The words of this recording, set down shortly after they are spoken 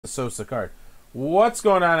Sosa card. What's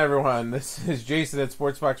going on, everyone? This is Jason at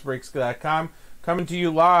SportsBoxBreaks.com coming to you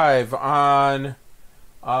live on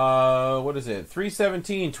what is it?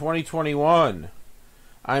 3/17/2021.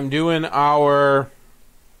 I'm doing our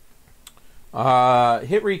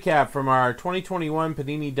hit recap from our 2021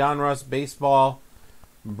 Panini Donruss baseball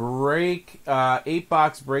break,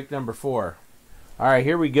 8-box break number 4. All right,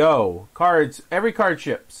 here we go. Cards. Every card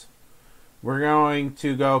ships. We're going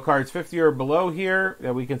to go cards 50 or below here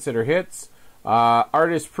that we consider hits.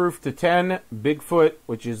 Artist proof to 10, Bigfoot,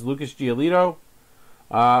 which is Lucas Giolito.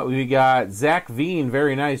 We got Zach Veen,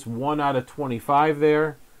 very nice, 1 out of 25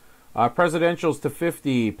 there. Presidentials to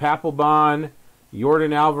 50, Papelbon,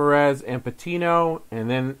 Yordan Alvarez, and Patino. And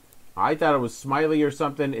then I thought it was Smiley or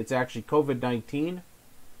something. It's actually COVID-19,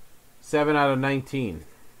 7 out of 19.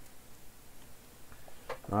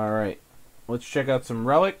 All right, let's check out some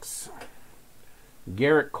relics.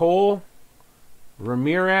 Garrett Cole,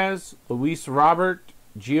 Ramirez, Luis Robert,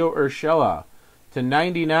 Gio Urshela. To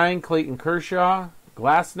 99, Clayton Kershaw.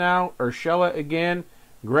 Glasnow, Urshela again.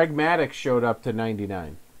 Greg Maddux showed up to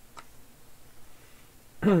 99.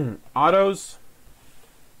 Autos.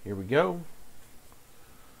 Here we go.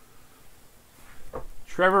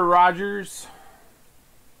 Trevor Rogers,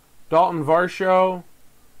 Dalton Varsho,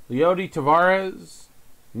 Leody Taveras,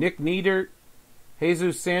 Nick Neidert,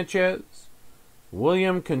 Jesus Sanchez,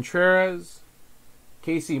 William Contreras,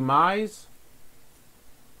 Casey Mize,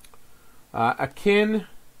 Akin,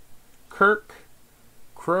 Kirk,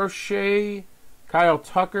 Crochet, Kyle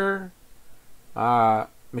Tucker,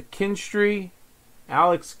 McKinstry,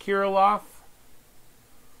 Alex Kirilloff,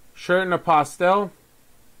 Sherton Apostel,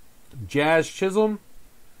 Jazz Chisholm,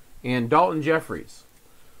 and Dalton Jeffries.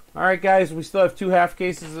 All right, guys, we still have 2 half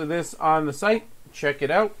cases of this on the site. Check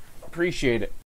it out. Appreciate it.